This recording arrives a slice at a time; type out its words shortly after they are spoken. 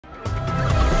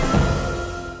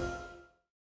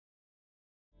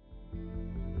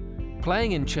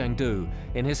Playing in Chengdu,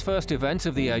 in his first event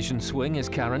of the Asian swing is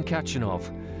Karen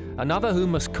Khachanov, another who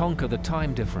must conquer the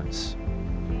time difference.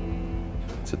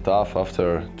 It's tough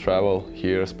after travel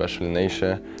here, especially in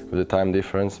Asia, with the time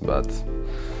difference, but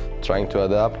trying to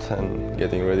adapt and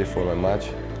getting ready for my match.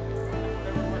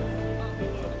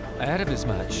 Ahead of his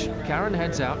match, Karen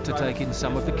heads out to take in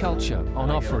some of the culture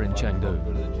on offer in Chengdu.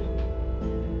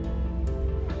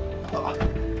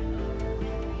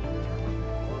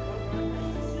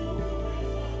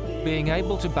 Being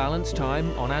able to balance time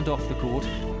on and off the court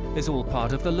is all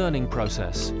part of the learning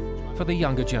process for the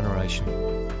younger generation.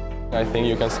 I think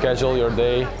you can schedule your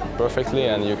day perfectly,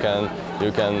 and you can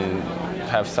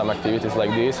have some activities like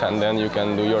this, and then you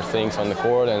can do your things on the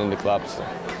court and in the clubs.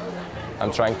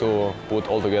 I'm trying to put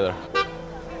all together.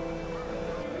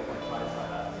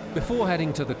 Before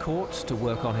heading to the courts to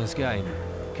work on his game,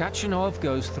 Khachanov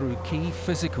goes through key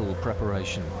physical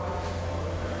preparation.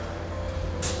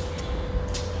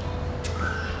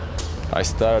 I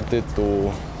started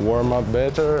to warm up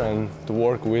better and to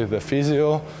work with the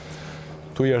physio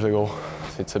 2 years ago.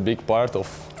 It's a big part of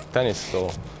tennis, so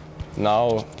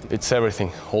now it's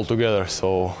everything all together.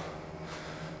 So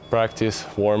practice,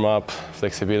 warm up,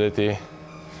 flexibility,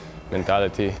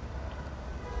 mentality.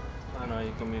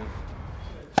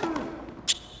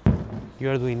 You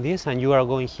are doing this and you are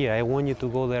going here. I want you to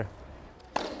go there.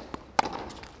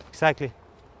 Exactly.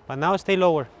 But now stay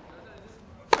lower.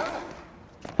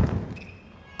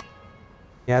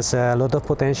 He has a lot of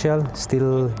potential,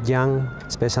 still young,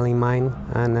 especially in mind,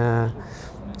 and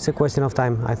it's a question of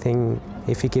time. I think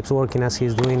if he keeps working as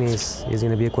he's doing, it's going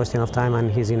to be a question of time, and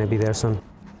he's going to be there soon.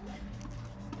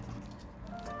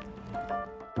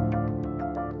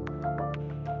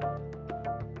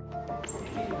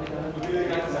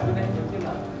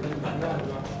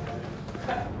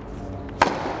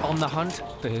 On the hunt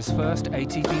for his first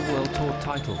ATP World Tour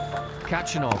title,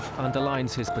 Khachanov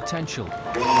underlines his potential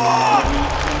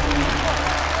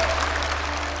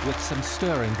with some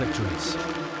stirring victories.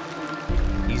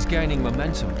 He's gaining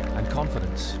momentum and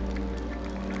confidence.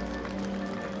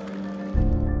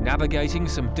 Navigating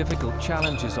some difficult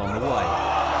challenges on the way,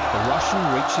 the Russian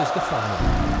reaches the final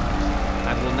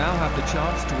and will now have the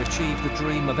chance to achieve the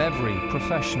dream of every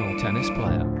professional tennis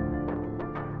player.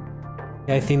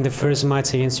 I think the first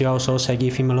match against Joao Sousa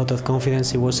gave him a lot of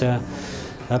confidence. It was a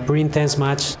pretty intense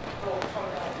match.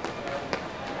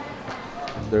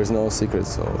 There's no secret,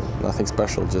 so nothing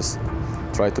special. Just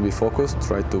try to be focused,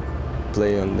 try to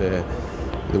play on the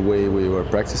way we were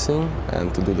practicing,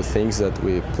 and to do the things that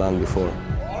we planned before.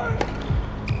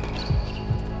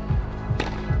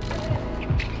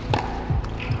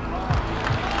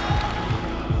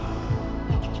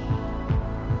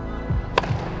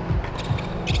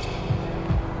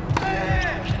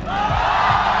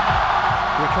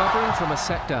 Recovering from a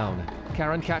set down,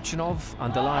 Karen Khachanov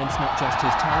underlines not just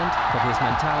his talent, but his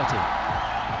mentality.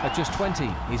 At just 20,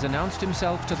 he's announced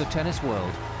himself to the tennis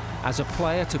world as a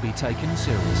player to be taken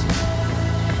seriously.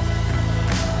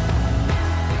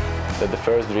 The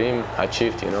first dream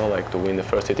achieved, like to win the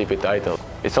first ATP title.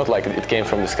 It's not like it came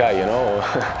from the sky,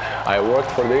 I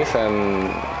worked for this, and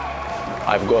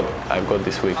I've got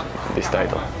this week this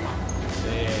title.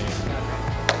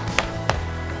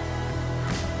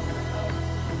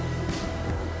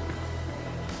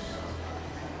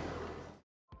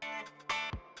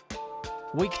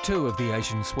 Week 2 of the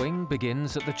Asian swing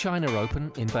begins at the China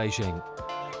Open in Beijing,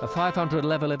 a 500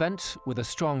 level event with a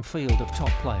strong field of top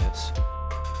players.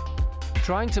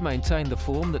 Trying to maintain the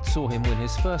form that saw him win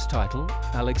his first title,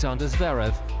 Alexander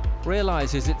Zverev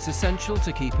realizes it's essential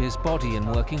to keep his body in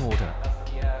working order.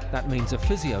 That means a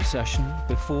physio session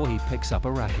before he picks up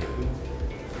a racket.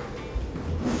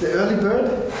 The early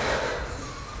bird?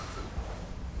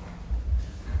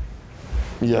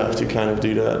 You have to kind of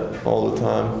do that all the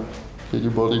time. Get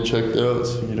your body checked out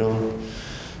so you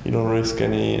don't risk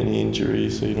any injury,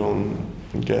 so you don't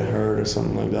get hurt or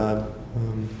something like that.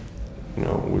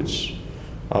 Which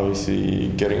obviously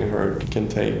getting hurt can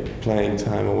take playing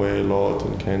time away a lot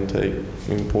and can take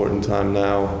important time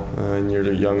now in your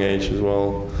young age as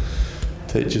well.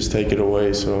 Just take it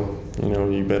away, so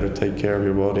you better take care of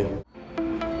your body.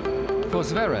 For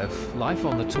Zverev, life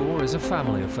on the tour is a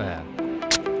family affair.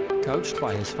 Coached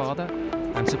by his father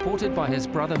and supported by his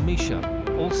brother Misha,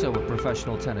 also a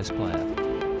professional tennis player,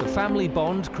 the family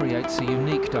bond creates a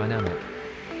unique dynamic.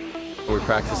 We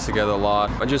practice together a lot.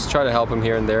 I just try to help him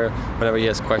here and there whenever he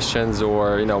has questions,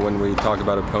 or when we talk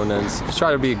about opponents. Just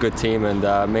try to be a good team and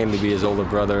mainly be his older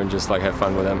brother and just have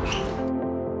fun with him.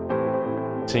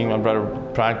 Seeing my brother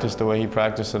practice the way he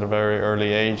practiced at a very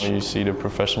early age, you see the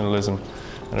professionalism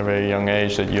at a very young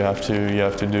age that you have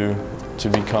to do to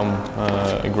become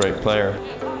a great player.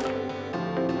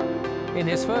 In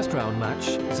his first round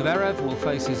match, Zverev will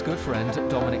face his good friend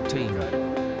Dominic Thiem.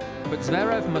 But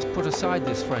Zverev must put aside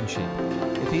this friendship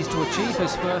if he's to achieve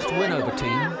his first win over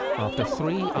Thiem after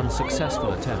 3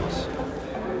 unsuccessful attempts.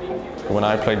 When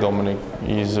I play Dominic,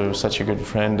 he's such a good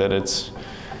friend that it's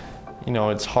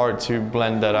hard to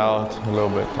blend that out a little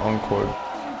bit on court.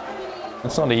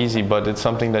 It's not easy, but it's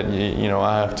something that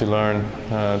I have to learn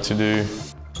to do.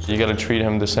 You got to treat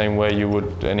him the same way you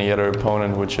would any other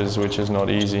opponent, which is not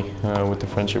easy with the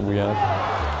friendship we have.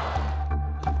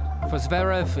 For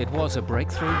Zverev, it was a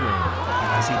breakthrough win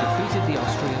as he defeated the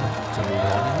Austrian to move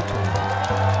on in the tournament.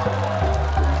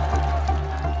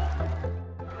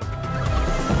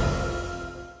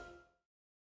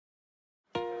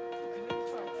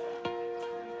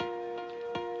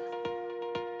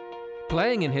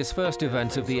 Playing in his first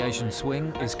event of the Asian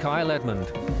Swing is Edmund,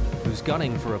 who's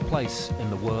gunning for a place in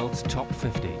the world's top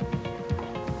 50.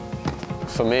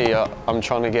 For me, I'm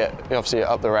trying to get, obviously,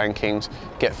 up the rankings,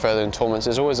 get further in tournaments.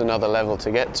 There's always another level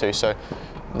to get to, so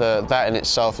that in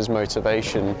itself is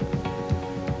motivation.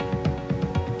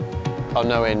 I'm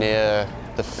nowhere near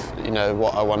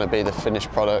what I want to be, the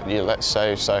finished product, let's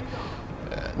say. So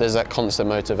there's that constant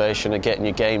motivation of getting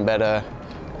your game better,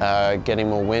 getting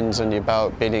more wins on your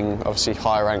belt, beating obviously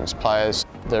high ranked players.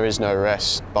 There is no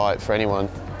rest by it for anyone.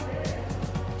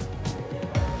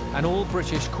 An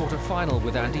all-British quarter-final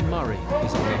with Andy Murray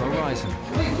is on the horizon.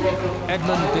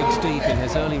 Edmund digs deep in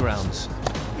his early rounds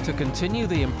to continue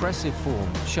the impressive form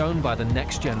shown by the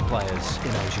next-gen players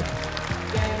in Asia.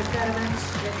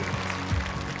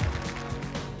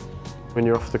 When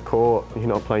you're off the court, you're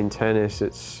not playing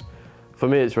tennis, for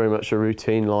me it's very much a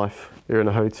routine life. You're in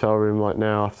a hotel room like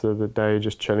now after the day,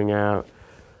 just chilling out,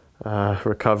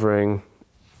 recovering,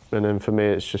 and then for me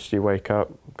it's just you wake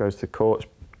up, go to the court,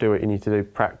 do what you need to do,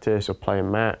 practice or play a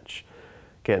match,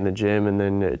 get in the gym, and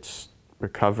then it's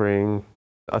recovering.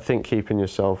 I think keeping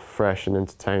yourself fresh and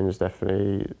entertained is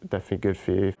definitely good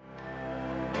for you.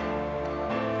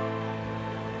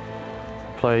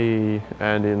 Play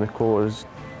Andy in the quarters,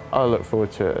 I look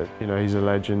forward to it. He's a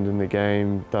legend in the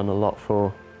game, done a lot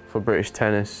for British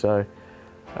tennis, so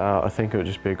I think it would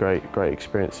just be a great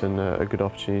experience and a good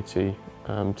opportunity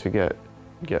to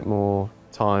get more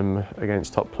time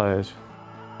against top players.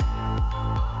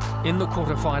 In the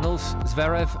quarter-finals,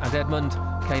 Zverev and Edmund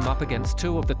came up against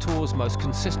 2 of the tour's most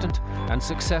consistent and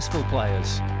successful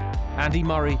players, Andy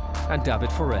Murray and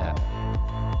David Ferrer,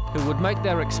 who would make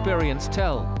their experience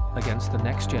tell against the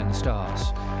next-gen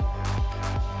stars.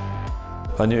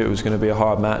 I knew it was going to be a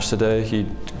hard match today.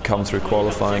 He'd come through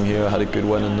qualifying here, had a good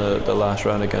win in the last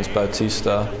round against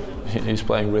Bautista. He's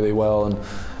playing really well and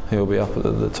he'll be up at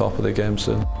the top of the game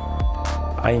soon.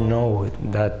 I know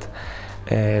that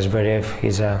Zverev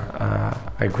is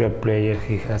a great player.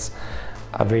 He has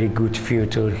a very good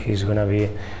future. He's going to be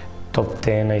top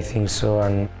 10, I think so,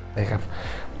 and I have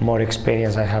more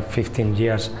experience. I have 15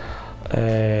 years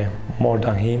more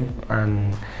than him,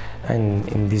 and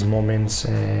in these moments,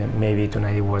 maybe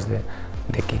tonight was the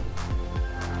key.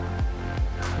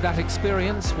 That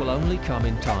experience will only come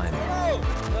in time.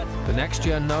 The next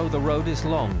gen know the road is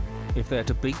long if they're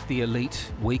to beat the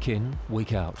elite week in,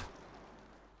 week out.